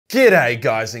G'day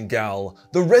guys and gal!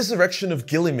 The resurrection of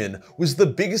Guilliman was the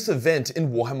biggest event in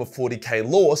Warhammer 40k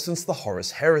lore since the Horus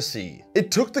Heresy.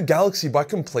 It took the galaxy by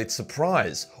complete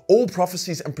surprise. All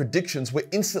prophecies and predictions were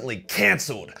instantly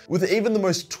cancelled, with even the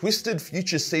most twisted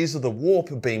future seers of the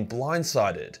warp being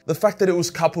blindsided. The fact that it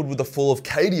was coupled with the fall of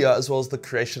Cadia as well as the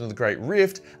creation of the Great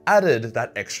Rift added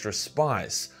that extra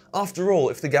spice. After all,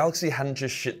 if the galaxy hadn't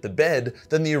just shit the bed,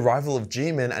 then the arrival of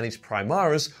Guilliman and his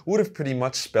Primaris would have pretty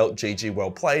much spelt GG well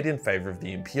played in favour of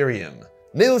the Imperium.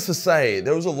 Needless to say,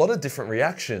 there was a lot of different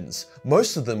reactions.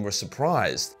 Most of them were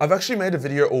surprised. I've actually made a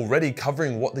video already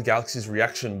covering what the galaxy's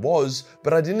reaction was,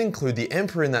 but I didn't include the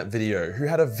Emperor in that video, who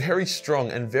had a very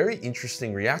strong and very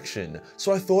interesting reaction,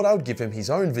 so I thought I would give him his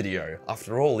own video.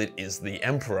 After all, it is the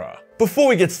Emperor. Before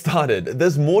we get started,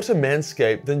 there's more to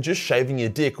Manscaped than just shaving your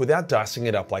dick without dicing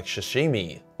it up like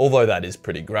sashimi. Although that is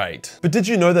pretty great. But did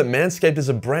you know that Manscaped as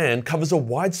a brand covers a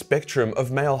wide spectrum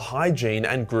of male hygiene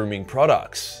and grooming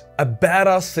products? A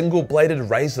badass single-bladed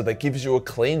razor that gives you a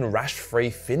clean,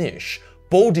 rash-free finish.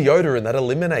 Ball deodorant that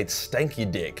eliminates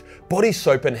stanky dick. Body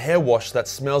soap and hair wash that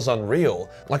smells unreal.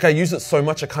 Like I use it so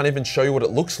much I can't even show you what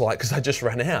it looks like because I just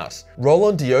ran out.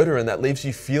 Roll-on deodorant that leaves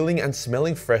you feeling and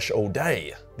smelling fresh all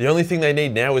day. The only thing they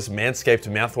need now is Manscaped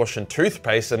mouthwash and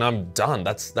toothpaste and I'm done.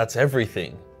 That's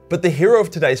everything. But the hero of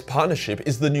today's partnership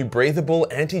is the new breathable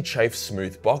anti-chafe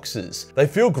smooth boxers. They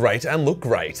feel great and look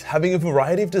great, having a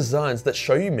variety of designs that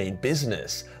show you mean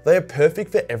business. They are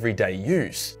perfect for everyday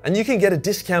use. And you can get a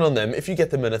discount on them if you get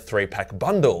them in a 3-pack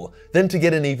bundle. Then to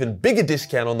get an even bigger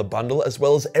discount on the bundle as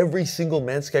well as every single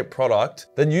Manscaped product,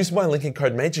 then use my link and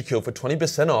code Majorkill for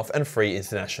 20% off and free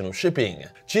international shipping.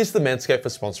 Cheers to Manscaped for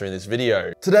sponsoring this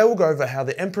video. Today we'll go over how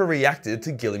the Emperor reacted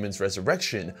to Guilliman's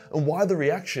resurrection and why the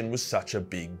reaction was such a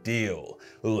big deal.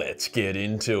 Let's get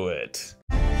into it.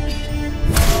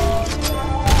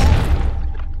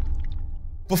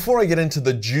 Before I get into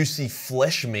the juicy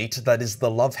flesh meat that is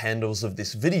the love handles of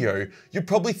this video, you're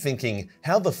probably thinking,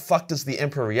 how the fuck does the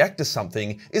Emperor react to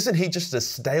something? Isn't he just a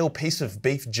stale piece of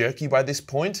beef jerky by this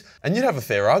point? And you'd have a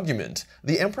fair argument.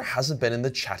 The Emperor hasn't been in the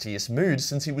chattiest mood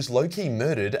since he was low-key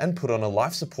murdered and put on a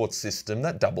life support system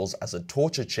that doubles as a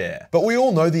torture chair. But we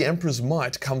all know the Emperor's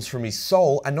might comes from his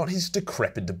soul and not his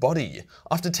decrepit body.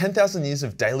 After 10,000 years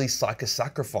of daily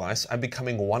psycho-sacrifice and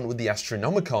becoming one with the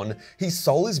Astronomicon, his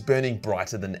soul is burning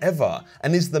brighter than ever,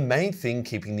 and is the main thing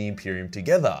keeping the Imperium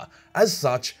together. As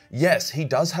such, yes, he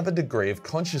does have a degree of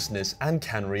consciousness and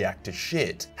can react to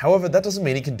shit. However, that doesn't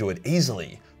mean he can do it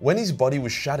easily. When his body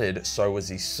was shattered, so was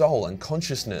his soul and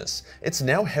consciousness. It's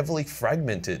now heavily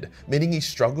fragmented, meaning he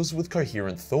struggles with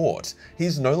coherent thought. He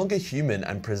is no longer human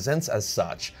and presents as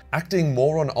such, acting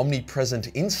more on omnipresent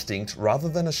instinct rather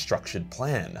than a structured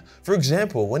plan. For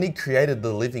example, when he created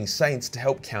the living saints to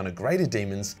help counter greater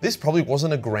demons, this probably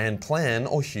wasn't a grand plan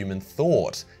or human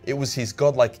thought. It was his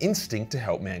godlike instinct to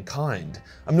help mankind.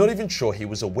 I'm not even sure he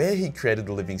was aware he created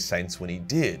the living saints when he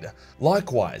did.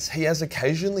 Likewise, he has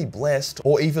occasionally blessed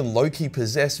or even low-key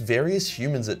possessed various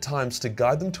humans at times to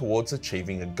guide them towards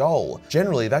achieving a goal,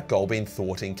 generally that goal being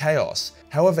thwarting chaos.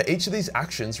 However, each of these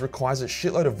actions requires a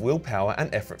shitload of willpower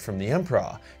and effort from the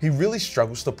Emperor. He really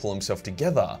struggles to pull himself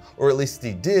together, or at least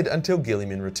he did until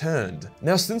Guilliman returned.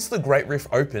 Now, since the Great Rift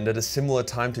opened at a similar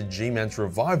time to G-Man's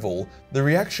revival, the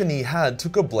reaction he had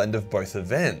took a blend of both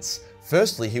events.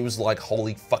 Firstly, he was like,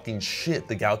 holy fucking shit,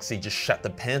 the galaxy just shat the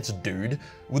pants, dude,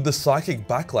 with the psychic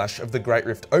backlash of the Great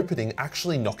Rift opening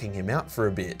actually knocking him out for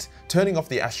a bit, turning off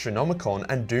the Astronomicon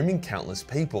and dooming countless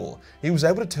people. He was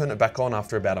able to turn it back on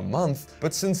after about a month,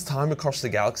 but since time across the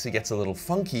galaxy gets a little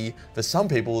funky, for some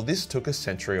people this took a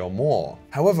century or more.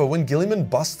 However, when Guilliman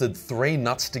busted 3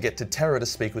 nuts to get to Terra to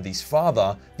speak with his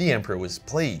father, the Emperor was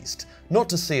pleased. Not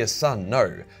to see a son,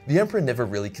 no. The Emperor never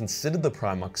really considered the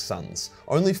Primarch sons,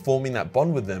 only forming that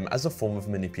bond with them as a form of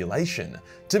manipulation.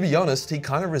 To be honest, he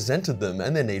kinda resented them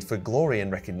and their need for glory and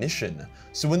recognition.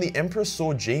 So when the Emperor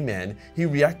saw G-Man, he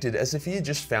reacted as if he had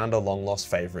just found a long-lost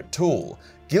favourite tool.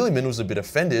 Guilliman was a bit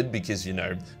offended because, you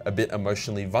know, a bit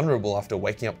emotionally vulnerable after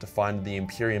waking up to find the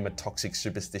Imperium a toxic,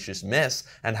 superstitious mess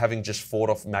and having just fought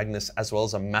off Magnus as well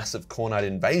as a massive Khornite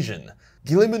invasion.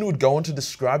 Guilliman would go on to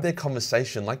describe their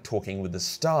conversation like talking with a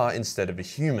star instead of a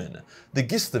human. The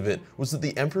gist of it was that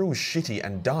the Emperor was shitty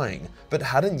and dying, but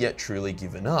hadn't yet truly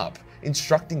given up,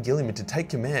 instructing Guilliman to take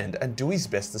command and do his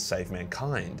best to save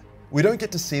mankind. We don't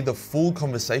get to see the full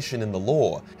conversation in the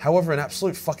lore. However, an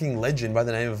absolute fucking legend by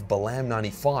the name of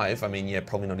Balam95, I mean, yeah,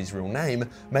 probably not his real name,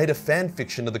 made a fan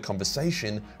fiction of the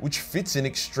conversation, which fits in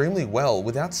extremely well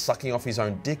without sucking off his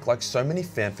own dick like so many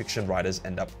fanfiction writers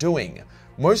end up doing.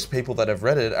 Most people that have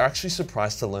read it are actually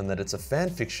surprised to learn that it's a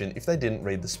fanfiction if they didn't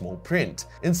read the small print.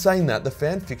 In saying that, the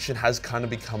fanfiction has kind of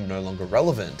become no longer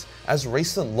relevant, as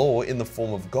recent lore in the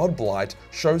form of Godblight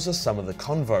shows us some of the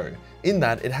convo. In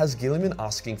that, it has Guilliman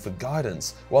asking for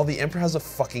guidance, while the Emperor has a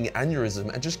fucking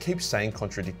aneurysm and just keeps saying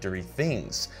contradictory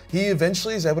things. He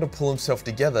eventually is able to pull himself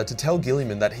together to tell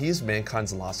Guilliman that he is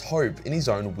mankind's last hope in his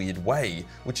own weird way,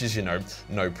 which is, you know,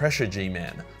 no pressure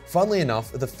G-Man. Funnily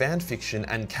enough, the fanfiction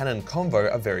and canon convo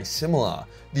are very similar.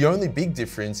 The only big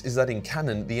difference is that in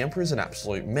canon, the Emperor is an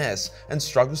absolute mess and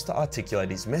struggles to articulate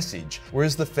his message,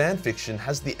 whereas the fanfiction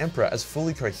has the Emperor as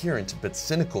fully coherent but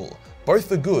cynical.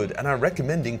 Both are good, and I'm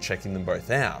recommending checking them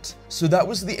both out. So that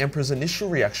was the Emperor's initial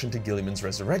reaction to Guilliman's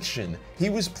resurrection.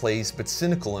 He was pleased but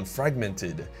cynical and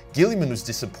fragmented. Guilliman was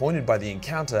disappointed by the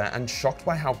encounter and shocked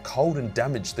by how cold and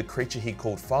damaged the creature he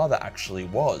called father actually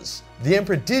was. The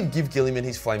Emperor did give Guilliman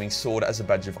his flaming sword as a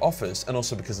badge of office, and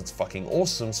also because it's fucking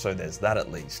awesome, so there's that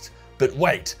at least. But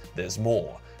wait, there's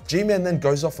more. G-Man then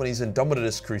goes off on his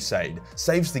Indomitus crusade,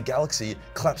 saves the galaxy,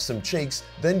 claps some cheeks,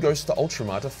 then goes to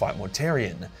Ultramar to fight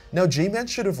Mortarion. Now G-Man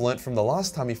should have learnt from the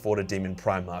last time he fought a demon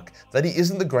Primarch that he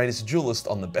isn't the greatest duelist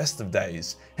on the best of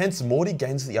days, hence Morty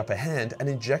gains the upper hand and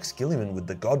injects Guilliman with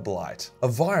the Godblight, a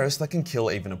virus that can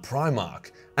kill even a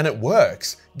Primarch. And it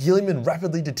works! Guilliman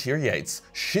rapidly deteriorates,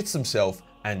 shits himself,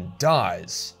 and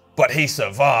dies. But he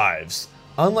survives!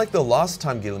 Unlike the last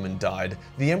time Guilliman died,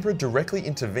 the Emperor directly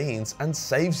intervenes and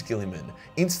saves Guilliman,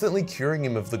 instantly curing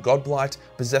him of the Godblight,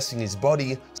 possessing his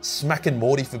body, smacking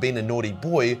Morty for being a naughty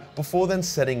boy, before then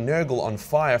setting Nurgle on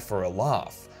fire for a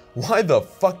laugh. Why the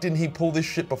fuck didn't he pull this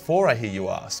shit before, I hear you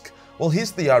ask? Well,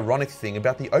 here's the ironic thing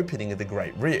about the opening of the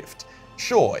Great Rift.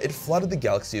 Sure, it flooded the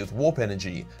galaxy with warp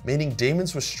energy, meaning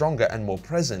demons were stronger and more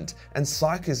present, and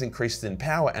psychers increased in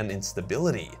power and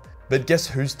instability. But guess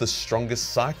who's the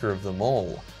strongest psyker of them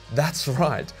all? That's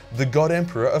right, the God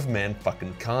Emperor of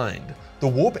man-fucking-kind. The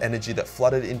warp energy that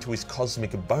flooded into his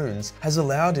cosmic bones has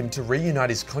allowed him to reunite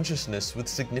his consciousness with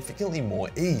significantly more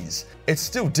ease. It's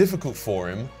still difficult for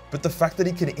him, but the fact that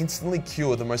he can instantly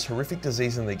cure the most horrific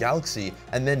disease in the galaxy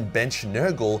and then bench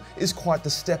Nurgle is quite the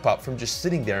step up from just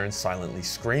sitting there and silently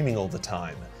screaming all the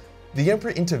time. The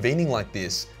Emperor intervening like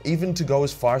this, even to go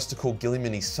as far as to call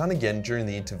Guilliman his son again during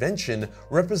the intervention,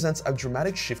 represents a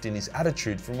dramatic shift in his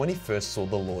attitude from when he first saw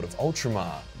the Lord of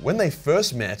Ultramar. When they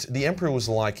first met, the Emperor was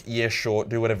like, yeah sure,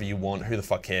 do whatever you want, who the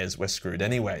fuck cares, we're screwed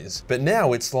anyways. But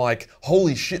now it's like,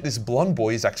 holy shit, this blonde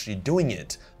boy is actually doing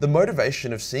it. The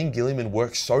motivation of seeing Guilliman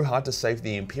work so hard to save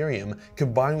the Imperium,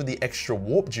 combined with the extra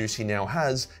warp juice he now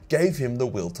has, gave him the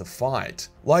will to fight.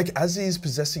 Like, as he is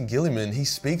possessing Guilliman, he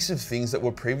speaks of things that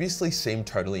were previously seemed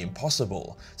totally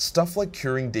impossible. Stuff like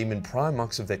curing demon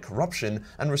Primarchs of their corruption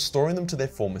and restoring them to their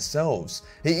former selves.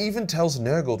 He even tells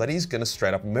Nurgle that he's gonna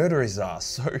straight up murder his ass,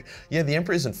 so yeah, the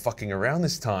Emperor isn't fucking around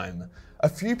this time. A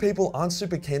few people aren't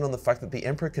super keen on the fact that the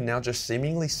Emperor can now just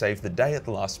seemingly save the day at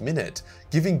the last minute,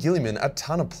 giving Guilliman a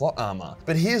ton of plot armor.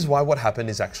 But here's why what happened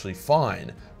is actually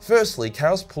fine. Firstly,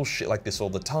 Chaos pulls shit like this all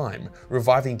the time,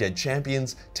 reviving dead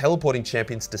champions, teleporting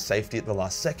champions to safety at the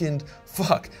last second.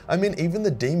 Fuck, I mean even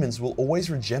the demons will always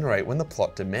regenerate when the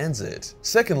plot demands it.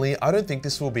 Secondly, I don't think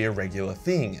this will be a regular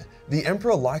thing. The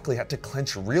Emperor likely had to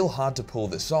clench real hard to pull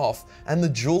this off, and the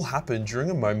duel happened during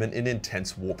a moment in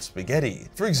intense warp spaghetti.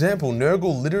 For example,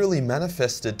 Nurgle literally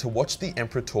manifested to watch the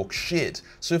Emperor talk shit,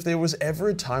 so if there was ever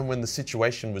a time when the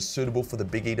situation was suitable for the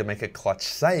Big E to make a clutch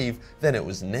save, then it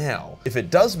was now. If it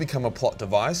does become a plot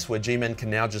device where G-Men can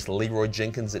now just Leroy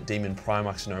Jenkins at Demon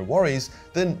Primarchs no worries,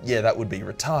 then yeah, that would be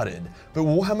retarded. But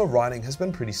Warhammer writing has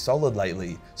been pretty solid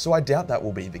lately, so I doubt that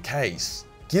will be the case.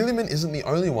 Guilliman isn't the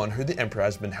only one who the Emperor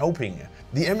has been helping.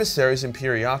 The emissaries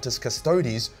Imperiatus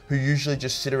Custodes, who usually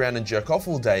just sit around and jerk off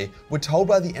all day, were told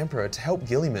by the Emperor to help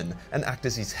Guilliman and act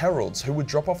as his heralds who would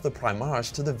drop off the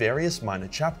Primarch to the various minor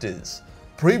chapters.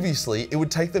 Previously, it would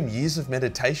take them years of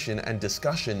meditation and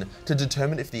discussion to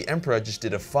determine if the Emperor just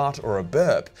did a fart or a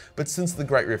burp, but since the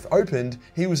Great Rift opened,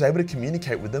 he was able to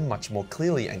communicate with them much more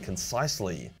clearly and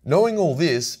concisely. Knowing all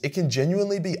this, it can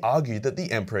genuinely be argued that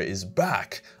the Emperor is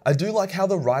back. I do like how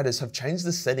the writers have changed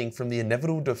the setting from the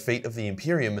inevitable defeat of the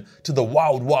Imperium to the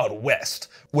Wild Wild West,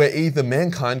 where either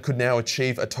mankind could now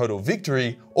achieve a total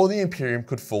victory or the Imperium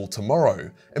could fall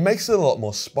tomorrow. It makes it a lot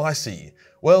more spicy.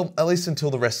 Well, at least until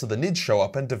the rest of the Nids show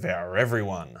up and devour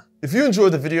everyone. If you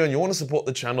enjoyed the video and you want to support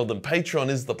the channel, then Patreon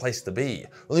is the place to be.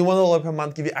 Only $1 per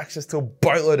month give you access to a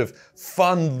boatload of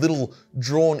fun little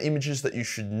drawn images that you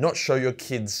should not show your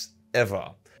kids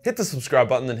ever. Hit the subscribe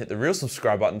button and hit the real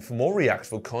subscribe button for more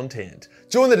reactful content.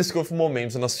 Join the Discord for more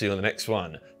memes and I'll see you in the next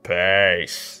one.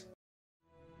 Peace.